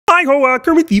Hi-ho,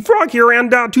 Kermit the Frog here,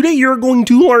 and today you're going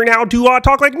to learn how to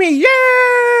talk like me.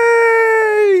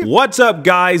 Yay! What's up,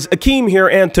 guys? Akeem here,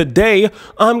 and today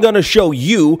I'm gonna show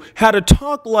you how to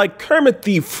talk like Kermit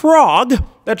the Frog.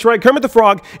 That's right, Kermit the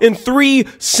Frog, in 3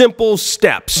 simple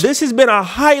steps. This has been a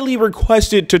highly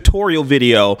requested tutorial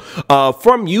video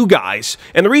from you guys,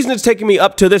 and the reason it's taken me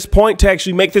up to this point to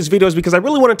actually make this video is because I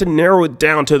really wanted to narrow it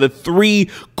down to the 3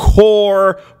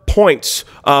 core points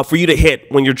for you to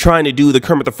hit when you're trying to do the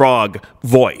Kermit the Frog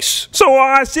voice.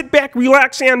 So sit back,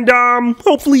 relax, and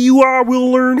hopefully you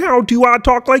will learn how to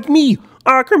talk like me,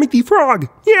 Kermit the Frog.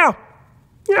 Yeah.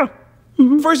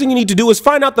 First thing you need to do is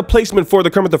find out the placement for the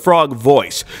Kermit the Frog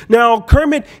voice. Now,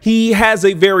 Kermit, he has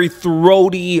a very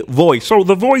throaty voice. So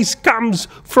the voice comes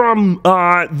from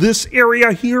this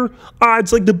area here.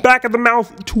 It's like the back of the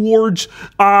mouth towards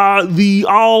the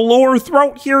lower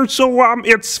throat here. So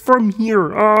it's from here.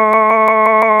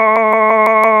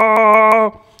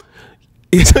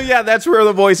 So yeah, that's where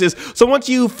the voice is. So once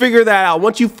you figure that out,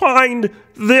 once you find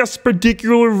this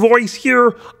particular voice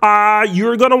here,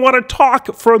 you're gonna want to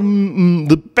talk from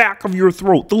the back of your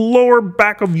throat, the lower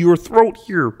back of your throat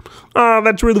here.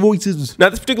 That's where the voice is. Now,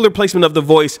 this particular placement of the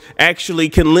voice actually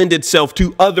can lend itself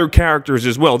to other characters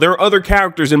as well. There are other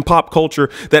characters in pop culture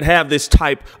that have this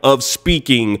type of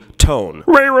speaking tone.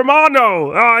 Ray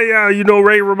Romano. Yeah, you know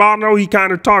Ray Romano. He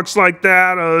kind of talks like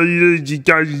that. He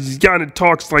kind of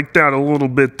talks like that a little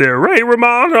bit there. Ray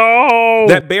Romano.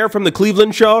 That bear from the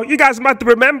Cleveland show. You guys might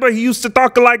remember he used to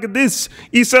talk like this.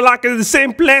 He said like the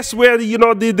same place where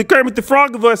the Kermit the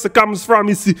Frog voice comes from.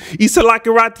 He said like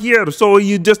right here. So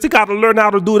you just gotta learn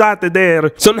how to do that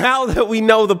there. So now that we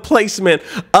know the placement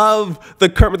of the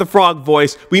Kermit the Frog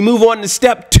voice, we move on to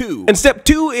step 2. And step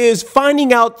 2 is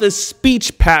finding out the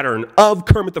speech pattern of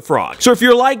Kermit the Frog. So if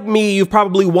you're like me, you've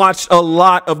probably watched a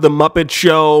lot of the Muppet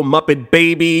Show, Muppet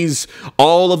Babies,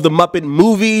 all of the Muppet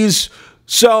movies.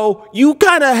 So you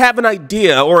kind of have an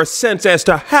idea or a sense as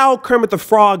to how Kermit the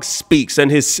Frog speaks and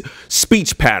his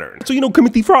speech pattern. So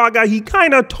Kermit the Frog, he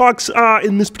kind of talks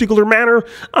in this particular manner.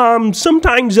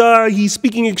 Sometimes he's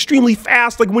speaking extremely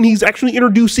fast, like when he's actually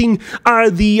introducing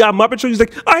the Muppet Show. He's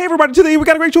like, "Hi everybody, today we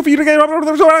got a great show for you today."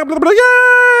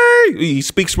 Yay! He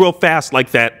speaks real fast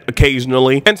like that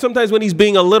occasionally. And sometimes when he's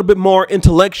being a little bit more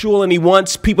intellectual and he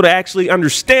wants people to actually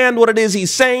understand what it is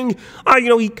he's saying,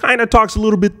 he kind of talks a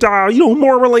little bit,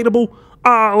 more relatable,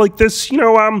 like this,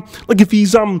 like if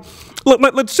he's,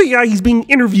 let's say he's being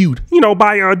interviewed,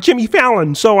 by Jimmy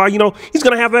Fallon. So, he's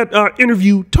gonna have that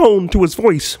interview tone to his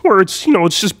voice, where it's,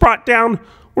 it's just brought down,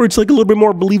 where it's like a little bit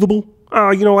more believable.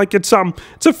 Like it's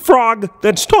a frog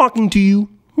that's talking to you,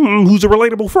 who's a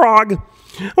relatable frog,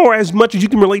 or as much as you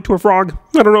can relate to a frog.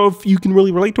 I don't know if you can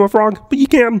really relate to a frog, but you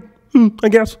can. I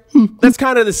guess. That's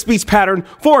kind of the speech pattern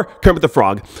for Kermit the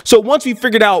Frog. So once we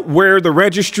figured out where the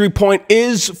registry point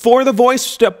is for the voice,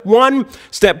 step 1,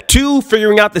 step 2,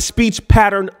 figuring out the speech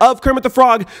pattern of Kermit the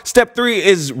Frog, step 3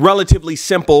 is relatively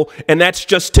simple, and that's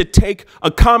just to take a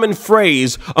common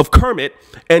phrase of Kermit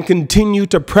and continue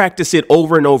to practice it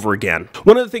over and over again.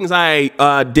 One of the things I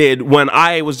did when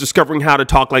I was discovering how to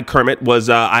talk like Kermit was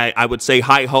I would say,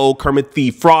 "Hi-ho, Kermit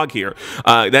the Frog here."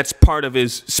 That's part of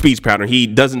his speech pattern. He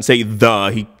doesn't say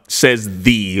he says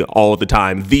the all the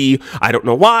time. I don't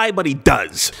know why, but he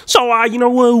does. So,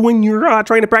 when you're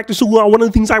trying to practice, one of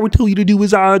the things I would tell you to do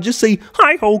is just say,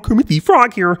 "Hi-ho, Kermit the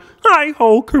Frog here.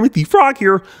 Hi-ho, Kermit the Frog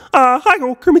here.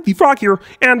 Hi-ho, Kermit the Frog here."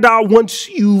 And once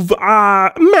you've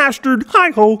mastered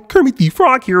 "Hi-ho, Kermit the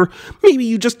Frog here," maybe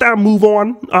you just move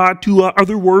on to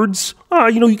other words.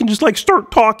 You can just like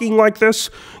start talking like this,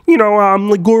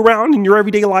 like go around in your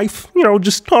everyday life,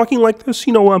 just talking like this,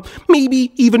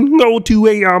 maybe even go to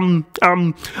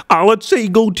let's say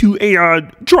go to a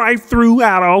drive-through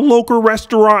at a local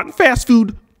restaurant, fast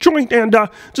food joint, and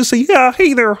just say,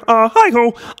 "Hey there,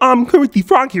 hi-ho, Kermit the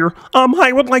Frog here.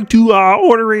 I would like to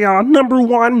order a number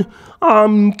 1.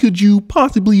 Could you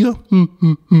possibly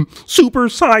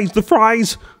supersize the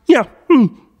fries? Yeah,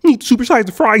 need to supersize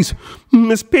the fries.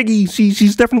 Miss Piggy,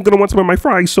 she's definitely gonna want some of my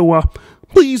fries, so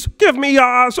please give me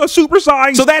a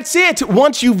supersize." So that's it.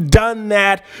 Once you've done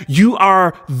that, you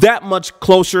are that much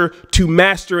closer to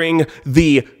mastering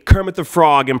the Kermit the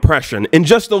Frog impression in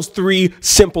just those 3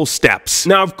 simple steps.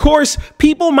 Now, of course,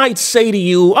 people might say to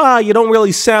you, "You don't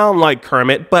really sound like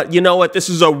Kermit," but you know what? This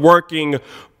is a working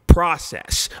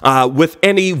process. With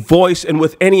any voice and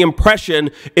with any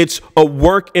impression, it's a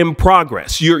work in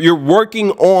progress. You're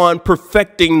working on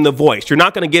perfecting the voice. You're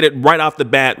not going to get it right off the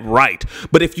bat right.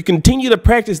 But if you continue to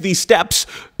practice these steps,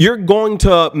 you're going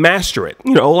to master it.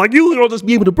 You know, like you'll just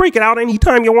be able to break it out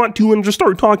anytime you want to and just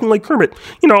start talking like Kermit.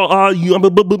 You know,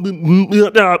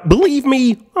 believe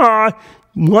me,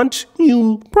 once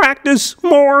you practice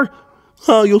more,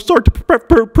 you'll start to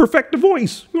perfect the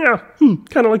voice. Yeah,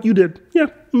 kind of like you did. Yeah.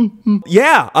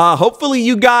 Yeah, hopefully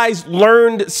you guys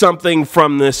learned something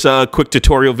from this quick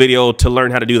tutorial video to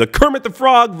learn how to do the Kermit the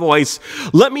Frog voice.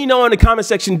 Let me know in the comment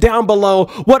section down below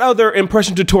what other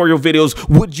impression tutorial videos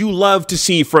would you love to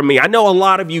see from me. I know a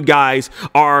lot of you guys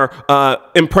are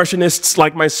impressionists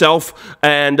like myself,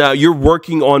 and you're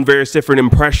working on various different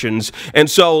impressions. And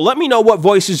so let me know what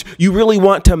voices you really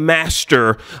want to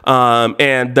master.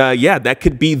 Yeah, that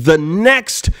could be the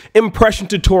next impression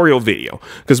tutorial video,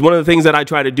 because one of the things that I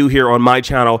try to do here on my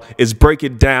channel is break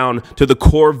it down to the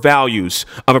core values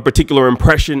of a particular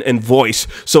impression and voice,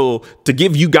 so to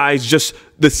give you guys just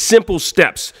the simple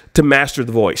steps to master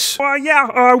the voice. Yeah,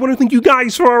 I want to thank you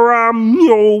guys for, you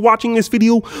know, watching this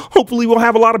video. Hopefully we'll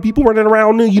have a lot of people running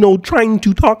around, you know, trying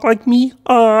to talk like me.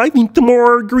 I think the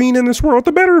more green in this world,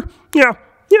 the better. Yeah.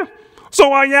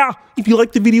 So, yeah, if you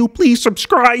liked the video, please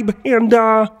subscribe, and,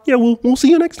 yeah, we'll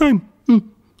see you next time.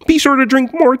 Be sure to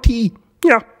drink more tea.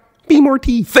 Yeah. Be more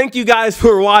tea. Thank you guys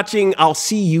for watching. I'll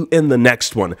see you in the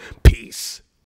next one. Peace.